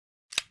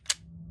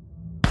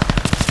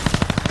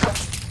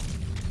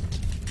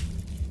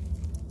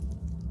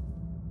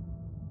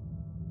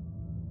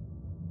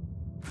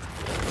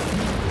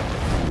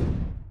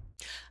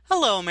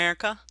Hello,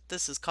 America.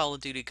 This is Call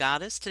of Duty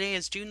Goddess. Today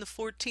is June the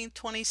 14th,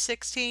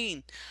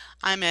 2016.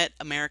 I'm at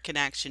American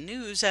Action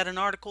News at an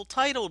article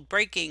titled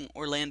Breaking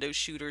Orlando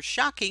Shooter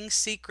Shocking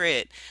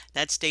Secret.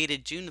 That's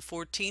dated June the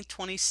 14th,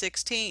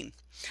 2016.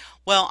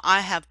 Well,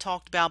 I have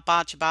talked about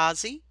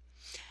Bachabazi,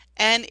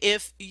 and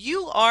if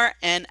you are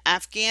an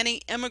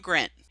Afghani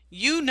immigrant,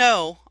 you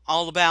know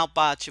all about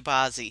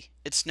Bachabazi.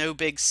 It's no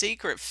big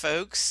secret,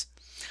 folks.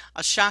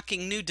 A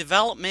shocking new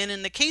development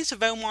in the case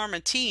of Omar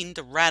Mateen,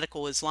 the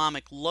radical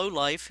Islamic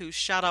lowlife who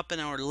shot up an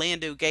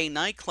Orlando gay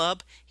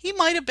nightclub. He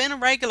might have been a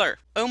regular.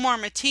 Omar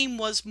Mateen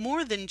was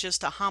more than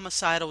just a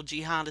homicidal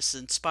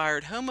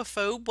jihadist-inspired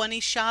homophobe when he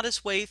shot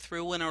his way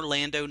through an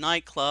Orlando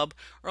nightclub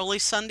early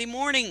Sunday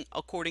morning.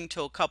 According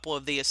to a couple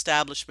of the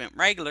establishment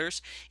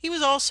regulars, he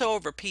was also a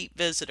repeat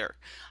visitor.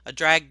 A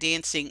drag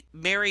dancing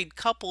married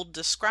couple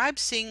described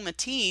seeing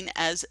Mateen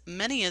as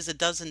many as a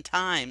dozen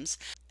times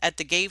at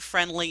the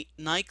gay-friendly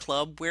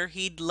nightclub, where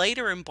he'd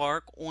later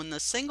embark on the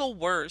single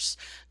worst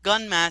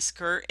gun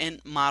massacre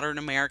in modern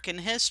American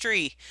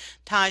history.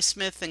 Ty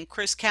Smith and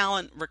Chris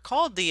Callan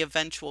recalled the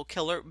eventual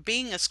killer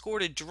being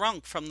escorted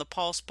drunk from the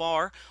Pulse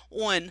bar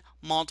on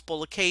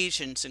multiple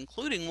occasions,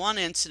 including one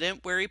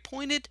incident where he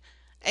pointed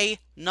a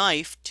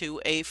knife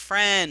to a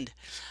friend.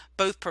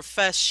 Both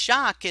professed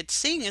shock at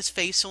seeing his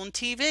face on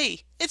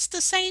TV. "It's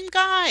the same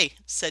guy,"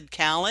 said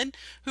Callan,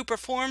 who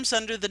performs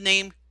under the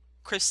name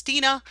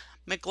Christina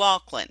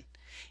McLaughlin.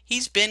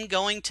 "He's been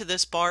going to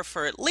this bar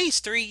for at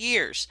least 3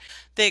 years.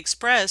 They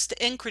expressed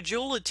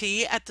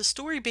incredulity at the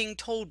story being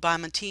told by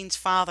Mateen's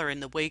father in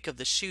the wake of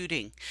the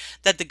shooting,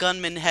 that the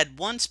gunman had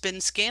once been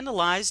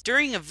scandalized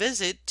during a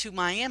visit to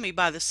Miami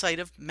by the sight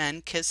of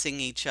men kissing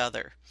each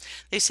other.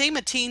 They say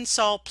Mateen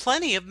saw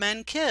plenty of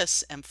men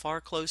kiss, and far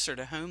closer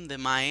to home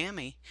than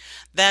Miami.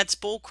 That's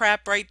bull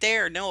crap right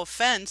there. No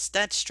offense,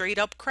 that's straight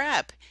up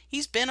crap.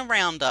 He's been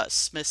around us,"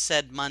 Smith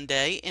said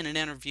Monday in an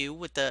interview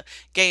with the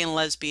Gay and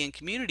Lesbian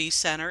Community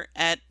Center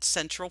at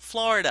Central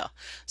Florida.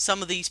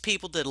 "Some of these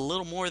people did a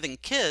little more than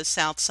kiss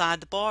outside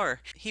the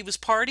bar. He was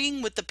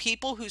partying with the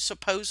people who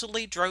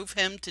supposedly drove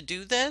him to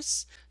do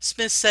this."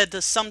 Smith said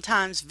the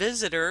sometimes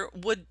visitor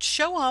would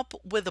show up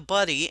with a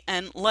buddy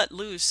and let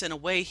loose in a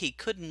way he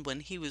couldn't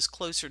when he was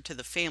closer to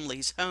the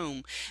family's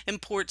home in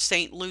Port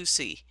St.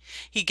 Lucie.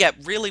 He'd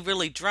get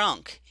really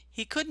drunk.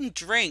 He couldn't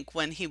drink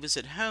when he was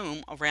at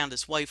home around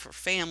his wife or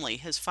family.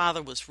 His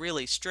father was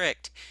really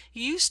strict.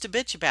 He used to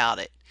bitch about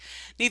it.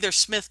 Neither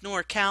Smith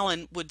nor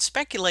Callan would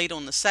speculate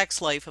on the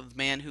sex life of the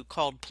man who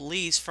called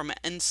police from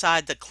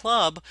inside the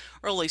club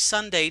early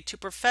Sunday to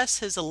profess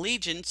his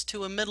allegiance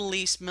to a Middle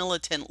East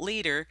militant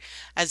leader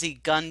as he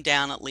gunned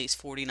down at least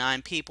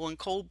 49 people in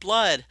cold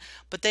blood,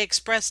 but they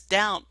expressed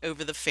doubt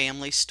over the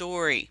family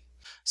story.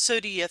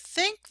 So do you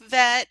think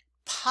that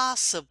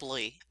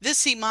possibly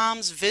this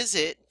Imam's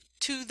visit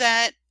to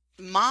that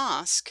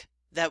mosque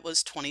that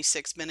was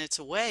 26 minutes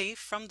away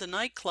from the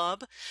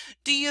nightclub,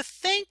 do you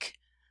think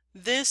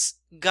this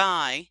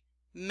guy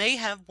may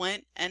have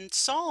went and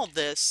saw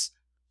this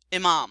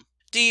Imam?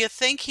 Do you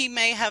think he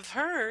may have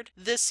heard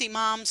this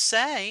Imam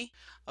say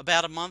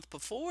about a month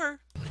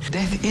before,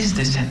 "Death is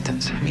the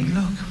sentence"? I mean,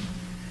 look,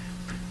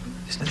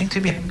 there's nothing to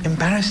be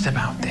embarrassed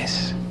about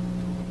this.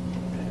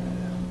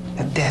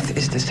 That death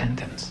is the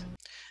sentence.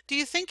 Do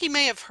you think he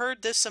may have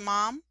heard this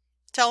Imam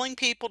telling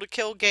people to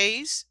kill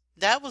gays?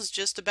 That was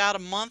just about a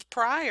month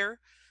prior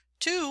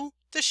to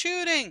the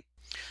shooting.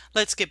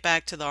 Let's get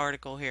back to the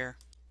article here.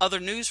 Other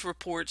news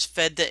reports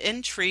fed the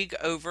intrigue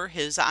over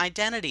his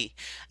identity.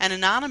 An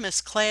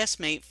anonymous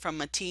classmate from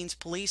Mateen's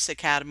police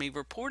academy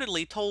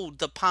reportedly told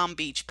the Palm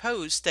Beach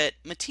Post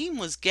that Mateen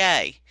was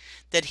gay,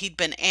 that he'd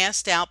been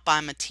asked out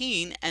by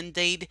Mateen and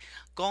they'd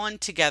gone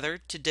together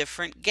to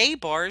different gay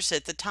bars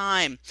at the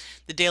time.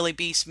 The Daily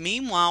Beast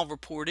meanwhile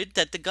reported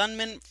that the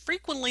gunman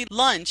frequently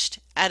lunched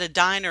at a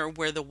diner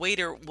where the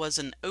waiter was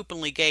an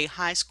openly gay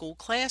high school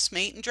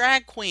classmate and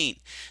drag queen.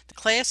 The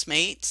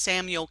classmate,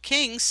 Samuel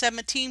King, said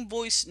Mateen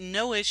voiced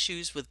no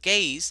issues with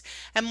gays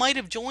and might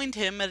have joined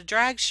him at a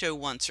drag show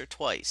once or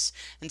twice.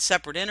 In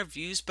separate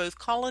interviews, both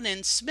Cullen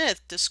and Smith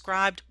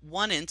described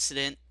one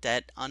incident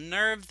that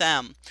unnerved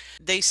them.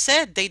 They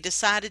said they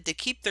decided to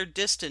keep their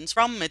distance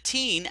from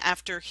Mateen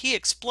after he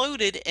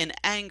exploded in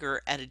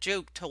anger at a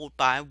joke told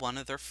by one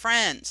of their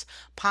friends,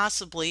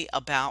 possibly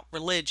about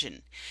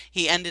religion.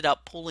 He ended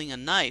up pulling a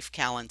knife,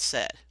 Callan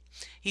said.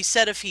 He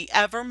said if he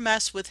ever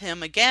messed with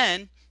him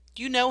again,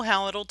 you know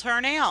how it'll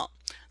turn out.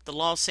 The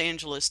Los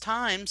Angeles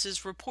Times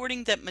is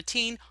reporting that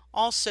Mateen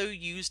also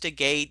used a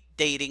gay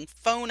dating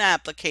phone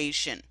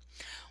application.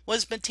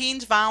 Was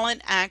Mateen's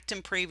violent act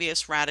and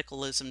previous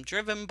radicalism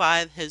driven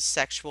by his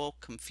sexual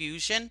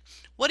confusion?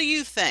 What do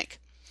you think?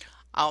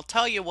 I'll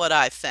tell you what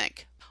I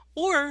think.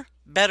 Or,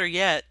 better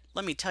yet,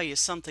 let me tell you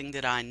something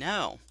that I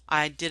know.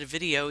 I did a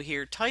video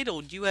here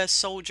titled U.S.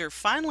 Soldier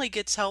Finally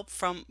Gets Help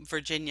from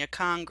Virginia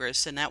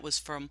Congress, and that was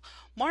from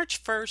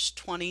March 1st,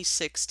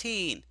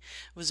 2016. It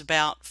was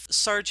about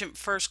Sergeant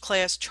First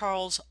Class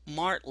Charles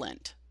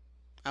Martland.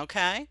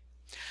 Okay?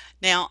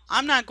 Now,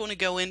 I'm not going to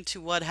go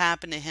into what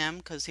happened to him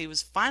because he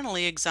was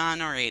finally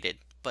exonerated.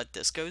 But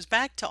this goes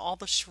back to all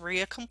the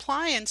Sharia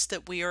compliance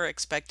that we are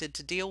expected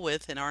to deal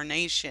with in our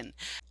nation.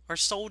 Our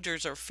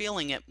soldiers are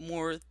feeling it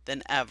more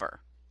than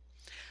ever.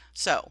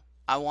 So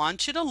I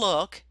want you to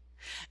look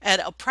at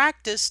a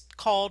practice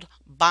called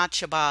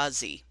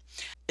bachabazi.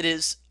 It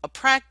is a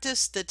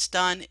practice that's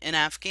done in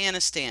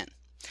Afghanistan.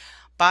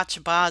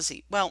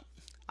 Bachabazi, well,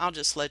 I'll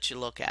just let you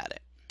look at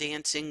it.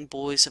 Dancing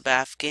Boys of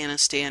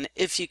Afghanistan,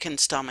 if you can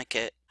stomach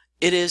it.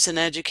 It is an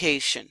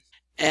education,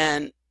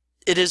 and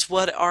it is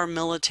what our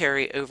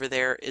military over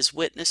there is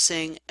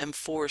witnessing and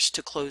forced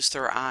to close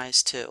their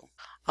eyes to.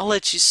 I'll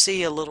let you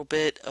see a little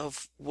bit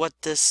of what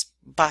this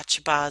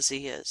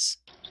bachabazi is.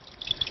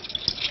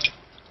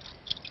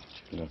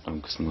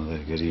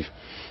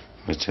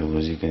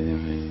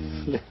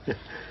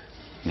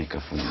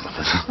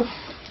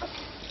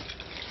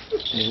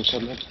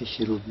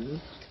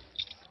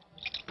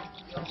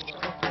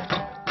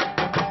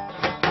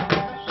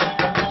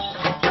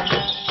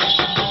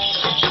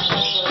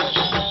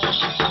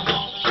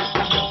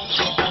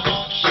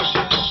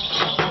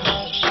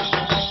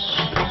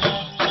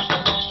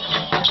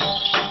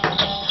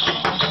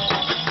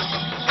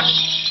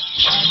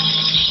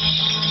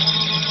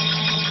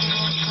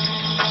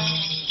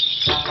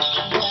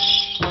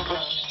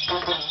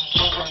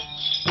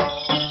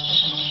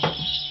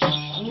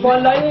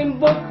 ملایم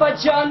بود با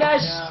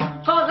جانش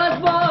کاغذ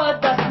با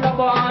دست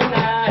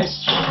لبانش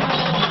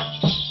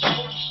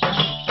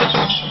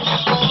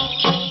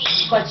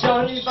با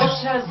جانی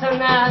بچه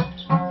زند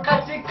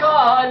قطی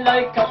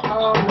کالای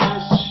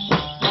کفانش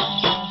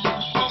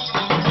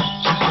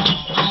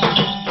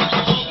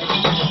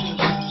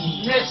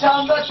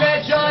نشان به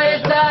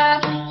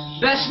جایزه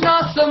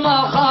بشناسم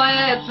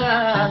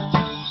آقایته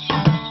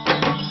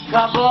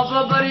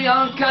کباب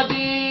بریان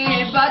کدی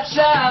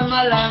بچه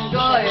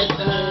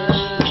ملنگایته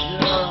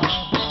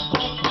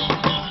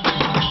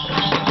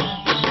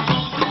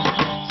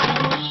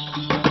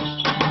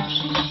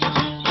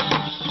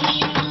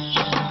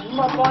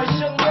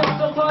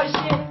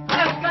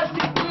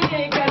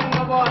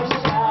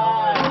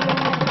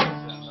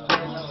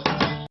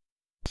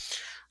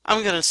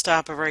I'm going to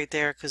stop it right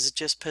there because it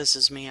just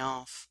pisses me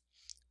off.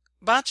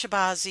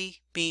 Bachabazi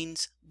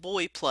means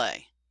boy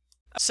play.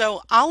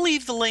 So I'll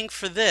leave the link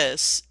for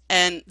this,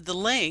 and the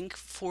link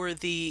for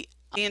the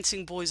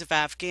Dancing Boys of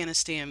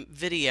Afghanistan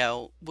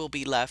video will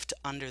be left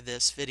under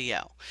this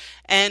video.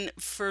 And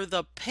for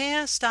the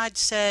past, I'd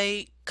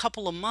say,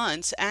 couple of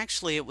months,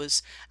 actually it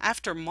was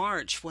after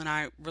March when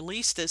I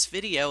released this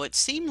video, it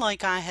seemed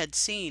like I had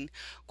seen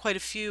quite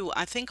a few.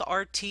 I think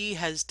RT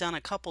has done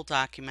a couple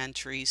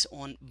documentaries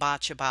on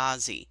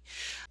bachabazi.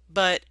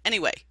 But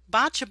anyway,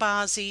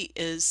 bachabazi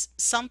is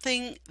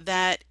something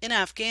that in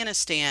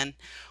Afghanistan,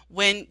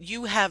 when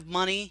you have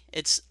money,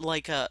 it's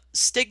like a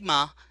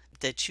stigma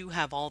that you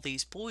have all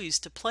these boys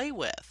to play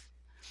with.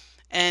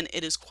 And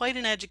it is quite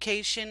an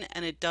education,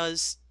 and it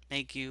does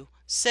make you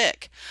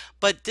sick.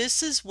 But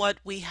this is what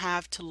we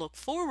have to look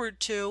forward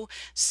to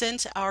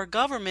since our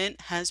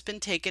government has been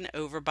taken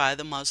over by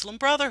the Muslim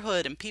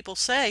Brotherhood. And people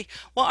say,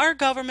 well, our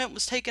government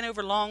was taken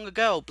over long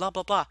ago, blah,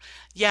 blah, blah.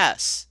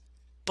 Yes,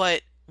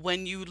 but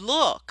when you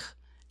look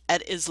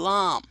at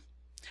Islam,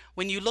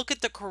 when you look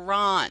at the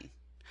Quran,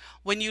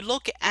 when you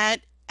look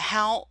at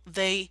how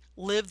they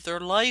live their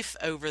life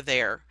over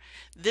there,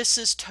 this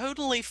is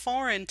totally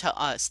foreign to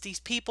us.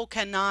 These people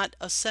cannot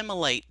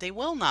assimilate. They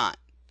will not.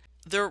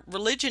 Their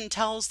religion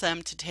tells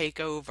them to take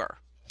over.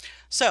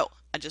 So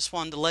I just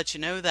wanted to let you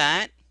know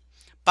that.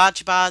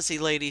 Bachabazi,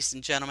 ladies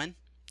and gentlemen.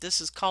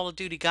 This is Call of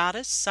Duty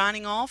Goddess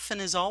signing off,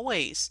 and as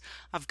always,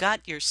 I've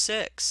got your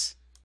 6.